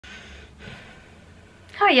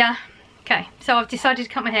Oh yeah. Okay, so I've decided to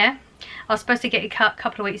cut my hair. I was supposed to get it cut a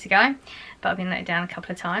couple of weeks ago, but I've been let down a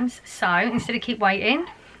couple of times. So instead of keep waiting,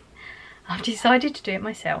 I've decided to do it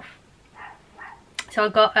myself. So I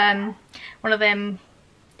got one of them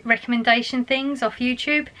recommendation things off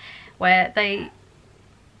YouTube where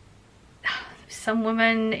some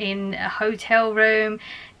woman in a hotel room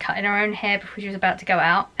cutting her own hair before she was about to go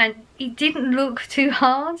out, and it didn't look too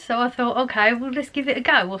hard, so I thought, okay, well, let's give it a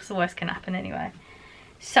go. What's the worst can happen anyway?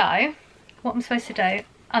 So what I'm supposed to do,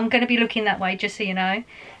 I'm going to be looking that way, just so you know,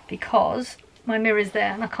 because my mirror's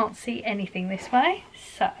there and I can't see anything this way.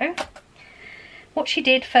 So what she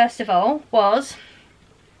did first of all was,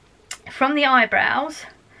 from the eyebrows,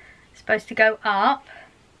 supposed to go up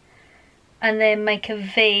and then make a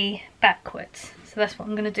V backwards. So that's what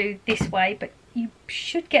I'm going to do this way, but you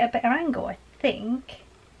should get a better angle, I think.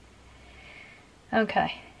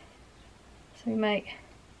 Okay, so we make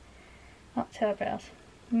up to eyebrows,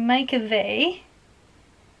 make a V,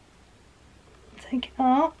 take it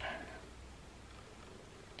up,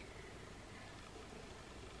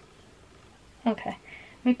 okay,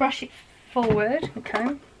 let me brush it forward,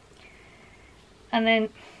 okay, and then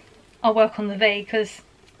I'll work on the V, because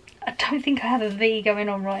I don't think I have a V going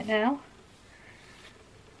on right now.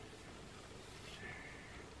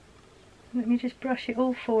 Let me just brush it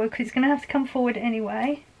all forward, because it's going to have to come forward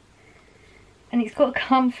anyway. And it's got to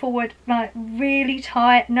come forward like really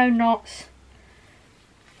tight, no knots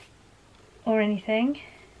or anything.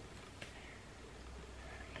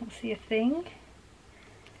 Can't see a thing.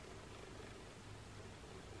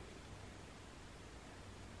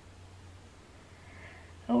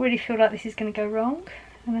 I already feel like this is going to go wrong,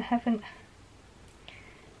 and I haven't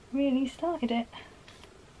really started it.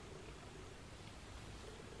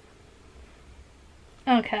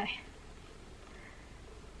 Okay.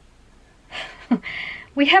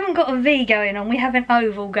 We haven't got a V going on, we have an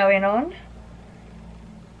oval going on.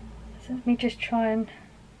 So let me just try and...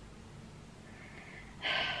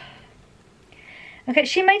 Okay,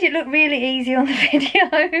 she made it look really easy on the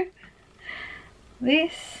video.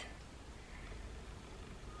 This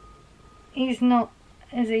is not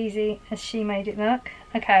as easy as she made it look.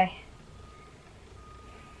 Okay.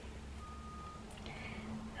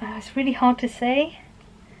 It's really hard to see.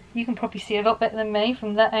 You can probably see a lot better than me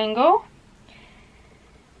from that angle.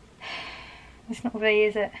 It's not V,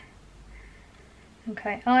 is it?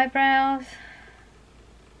 Okay, eyebrows.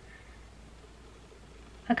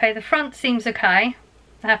 Okay, the front seems okay.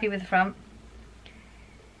 I'm happy with the front.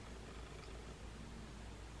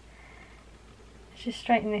 Let's just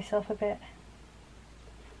straighten this off a bit.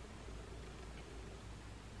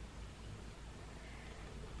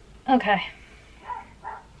 Okay.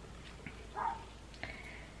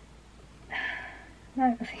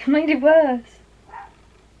 No, I think I made it worse.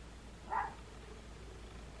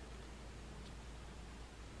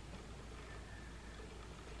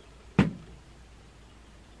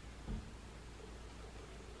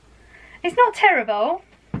 It's not terrible.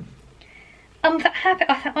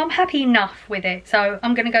 I'm happy enough with it, so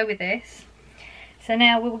I'm going to go with this. So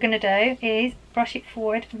now what we're going to do is brush it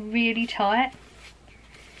forward really tight.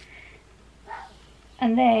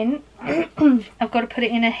 And then I've got to put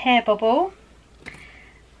it in a hair bubble,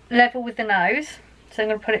 level with the nose. So I'm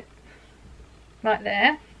going to put it right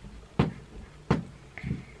there.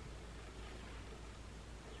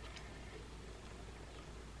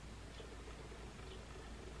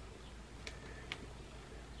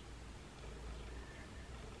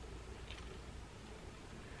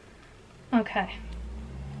 Okay.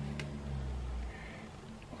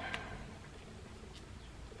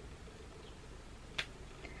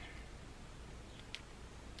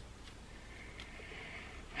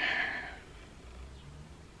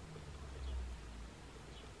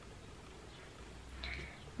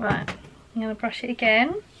 Right, I'm going to brush it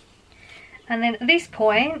again, and then at this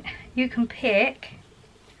point you can pick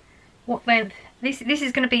what length. This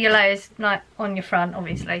is going to be your layers, like on your front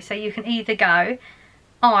obviously, so you can either go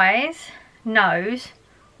eyes, nose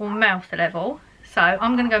or mouth level. So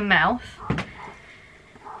I'm going to go mouth. So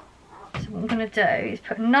what I'm going to do is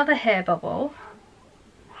put another hair bubble.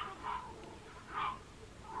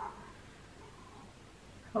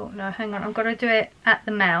 Oh no, hang on, I've got to do it at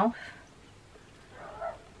the mouth.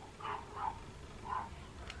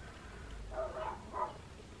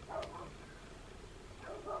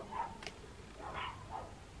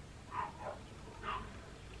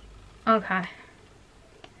 Okay.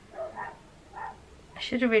 I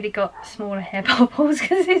should have really got smaller hair bubbles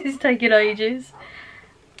because this is taking ages.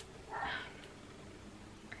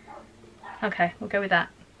 Okay, we'll go with that.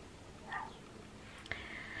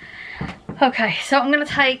 Okay, so I'm going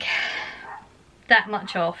to take that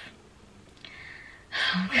much off.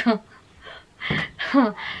 Oh,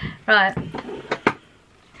 God. Right.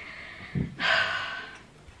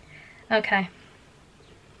 Okay.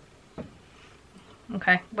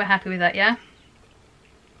 Okay, we're happy with that, yeah?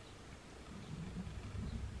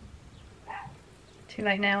 Too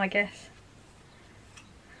late now, I guess.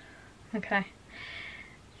 Okay.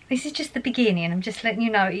 This is just the beginning. I'm just letting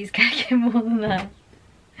you know he's going to get more than that.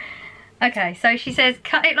 Okay, so she says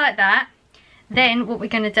cut it like that. Then what we're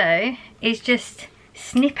going to do is just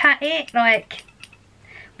snip at it. Like,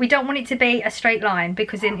 we don't want it to be a straight line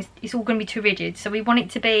because then it's all going to be too rigid. So we want it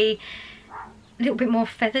to be a little bit more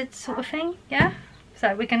feathered sort of thing, yeah?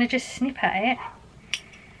 So we're going to just snip at it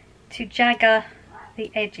to jagger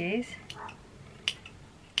the edges.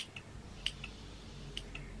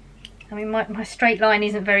 I mean, my straight line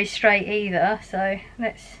isn't very straight either, so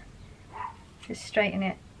let's just straighten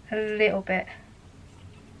it a little bit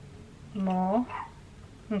more.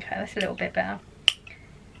 Okay, that's a little bit better.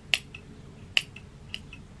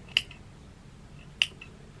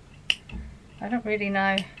 I don't really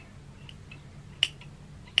know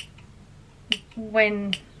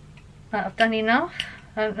when I've done enough.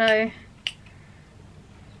 I don't know.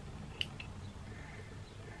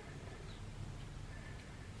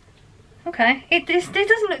 Okay, it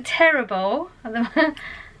doesn't look terrible at the moment.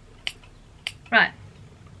 Right,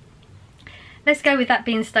 let's go with that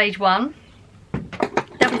being stage 1.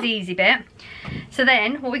 That was the easy bit. So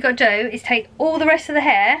then what we've got to do is take all the rest of the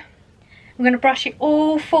hair, I'm going to brush it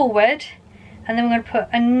all forward, and then we're going to put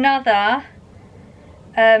another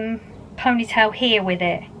ponytail here with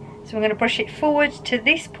it. So we're going to brush it forward to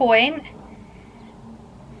this point,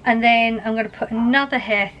 and then I'm going to put another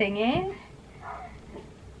hair thing in.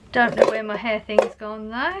 Don't know where my hair thing's gone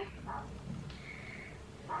though.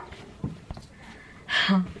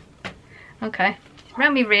 Okay, it's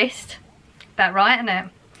around my wrist. About right, isn't it?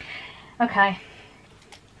 Okay,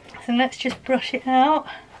 so let's just brush it out.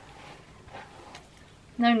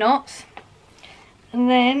 No knots. And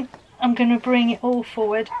then I'm going to bring it all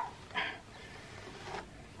forward.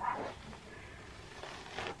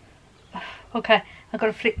 Okay, I've got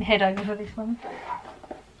to flip my head over for this one.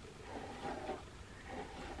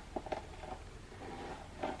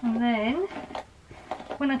 And then,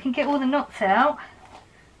 when I can get all the knots out,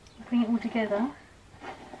 bring it all together.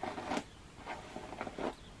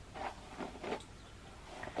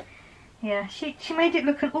 Yeah, she made it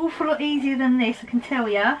look an awful lot easier than this, I can tell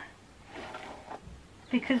ya.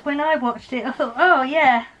 Because when I watched it, I thought, oh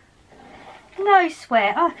yeah, no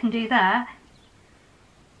sweat, I can do that.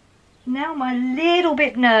 Now I'm a little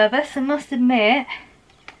bit nervous, I must admit.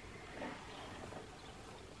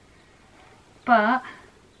 But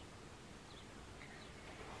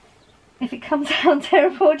if it comes out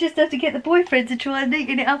terrible, I'll just have to get the boyfriend to try and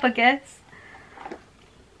neaten it up, I guess.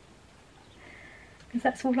 Because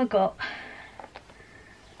that's all I got.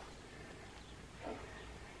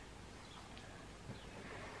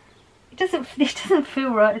 It doesn't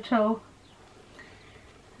feel right at all.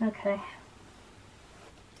 Okay.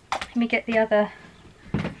 Let me get the other.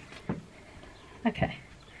 Okay.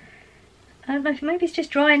 I don't know, maybe it's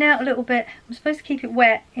just drying out a little bit. I'm supposed to keep it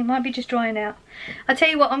wet. It might be just drying out. I'll tell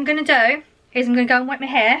you what I'm going to do is I'm going to go and wet my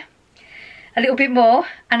hair a little bit more,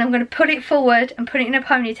 and I'm going to pull it forward and put it in a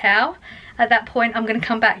ponytail. At that point I'm going to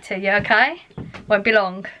come back to you, okay? Won't be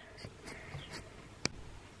long.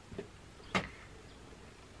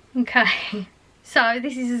 Okay, so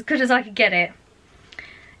this is as good as I could get it.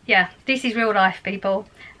 Yeah, this is real life, people.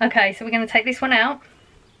 Okay, so we're going to take this one out.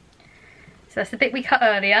 So that's the bit we cut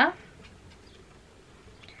earlier.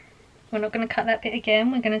 We're not going to cut that bit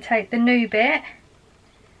again. We're going to take the new bit,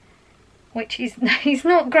 which is it's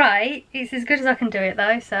not great. It's as good as I can do it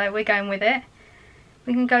though, so we're going with it.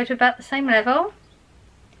 We can go to about the same level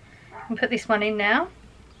and put this one in now.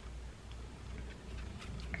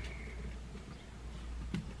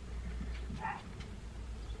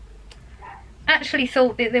 Actually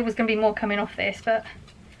thought that there was going to be more coming off this, but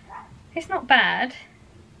it's not bad.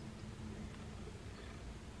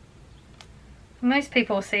 Most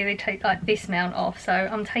people see they take like this amount off, so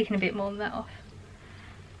I'm taking a bit more than that off.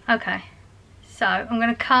 Okay, so I'm going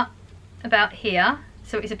to cut about here,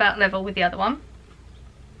 so it's about level with the other one.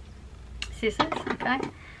 Scissors, okay.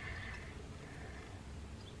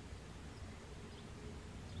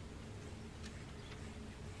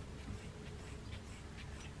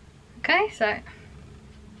 Okay, so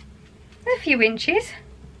a few inches.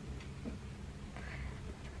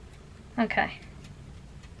 Okay.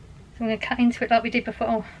 I'm going to cut into it like we did before.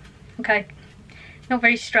 Oh, okay, not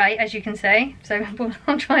very straight as you can see, so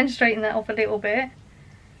I'll try and straighten that off a little bit.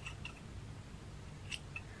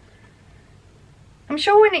 I'm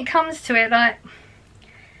sure when it comes to it, like,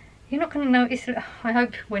 you're not going to notice, I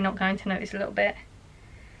hope we're not going to notice a little bit.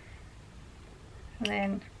 And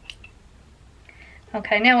then,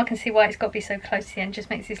 okay, now I can see why it's got to be so close to the end, just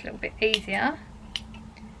makes this a little bit easier.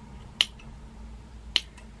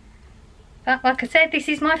 But like I said, this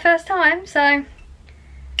is my first time, so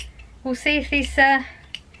we'll see if this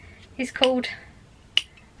is called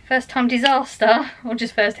first time disaster or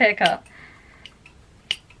just first haircut.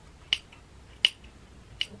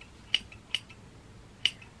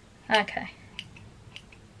 Okay.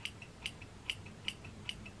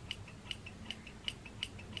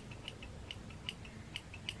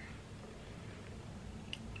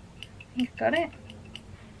 You've got it.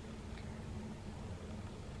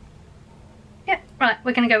 Yeah, right,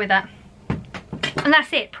 we're going to go with that. And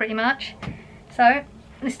that's it, pretty much. So,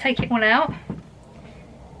 let's take it one out.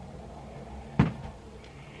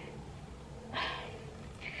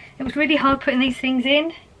 It was really hard putting these things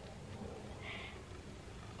in.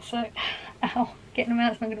 So, ow, getting them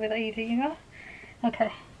out is not going to be that easy, you know?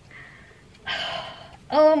 Okay.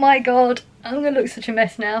 Oh my god, I'm going to look such a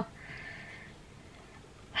mess now.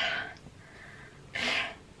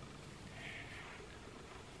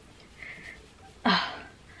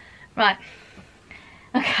 Right.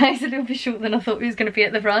 Okay, it's a little bit shorter than I thought it was going to be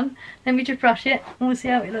at the front. Let me just brush it and we'll see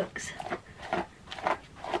how it looks.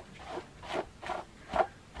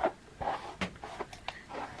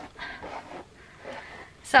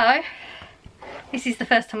 So, this is the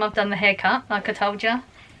first time I've done the haircut, like I told you.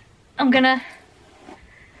 I'm going to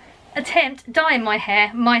attempt dyeing my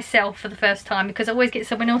hair myself for the first time because I always get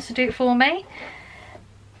someone else to do it for me.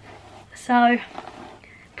 So,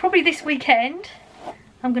 probably this weekend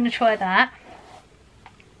I'm going to try that.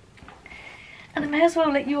 And I may as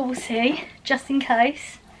well let you all see, just in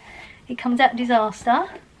case it comes out a disaster.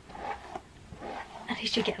 At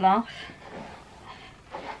least you get a laugh.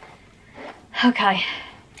 Okay.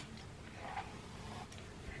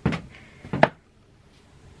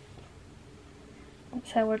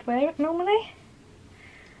 That's how I'd wear it normally.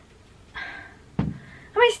 I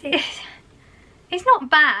mean, it's not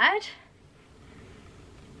bad.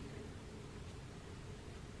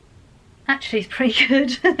 Actually, it's pretty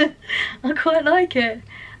good. I quite like it.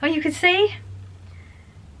 Oh, you can see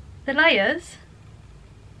the layers.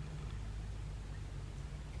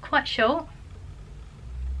 Quite short,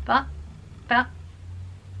 but about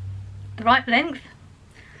the right length.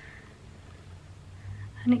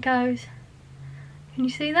 And it goes, can you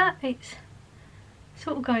see that? It's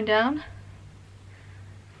sort of going down.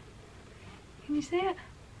 Can you see it?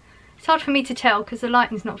 It's hard for me to tell because the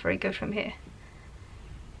lighting's not very good from here.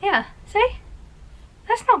 Yeah, see?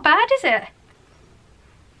 That's not bad, is it?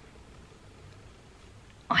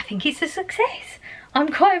 I think it's a success. I'm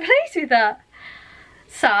quite pleased with that.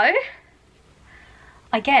 So,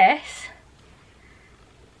 I guess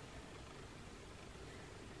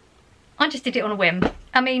I just did it on a whim.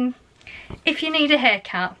 I mean, if you need a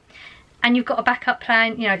haircut and you've got a backup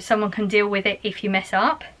plan, you know, someone can deal with it if you mess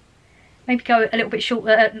up. Maybe go a little bit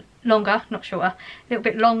shorter, longer, not shorter, a little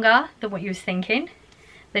bit longer than what you was thinking.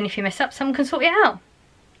 Then if you mess up, someone can sort it out.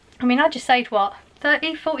 I mean, I just saved what,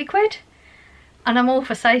 30, 40 quid? And I'm all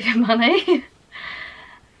for saving money.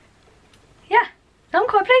 Yeah, I'm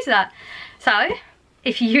quite pleased with that. So,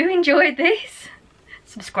 if you enjoyed this,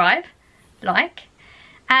 subscribe, like,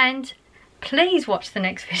 and please watch the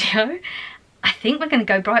next video. I think we're going to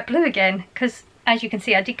go bright blue again, because as you can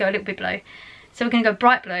see, I did go a little bit blue. So we're going to go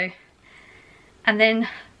bright blue. And then,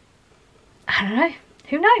 I don't know,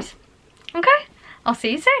 who knows? Okay, I'll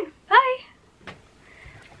see you soon. Bye.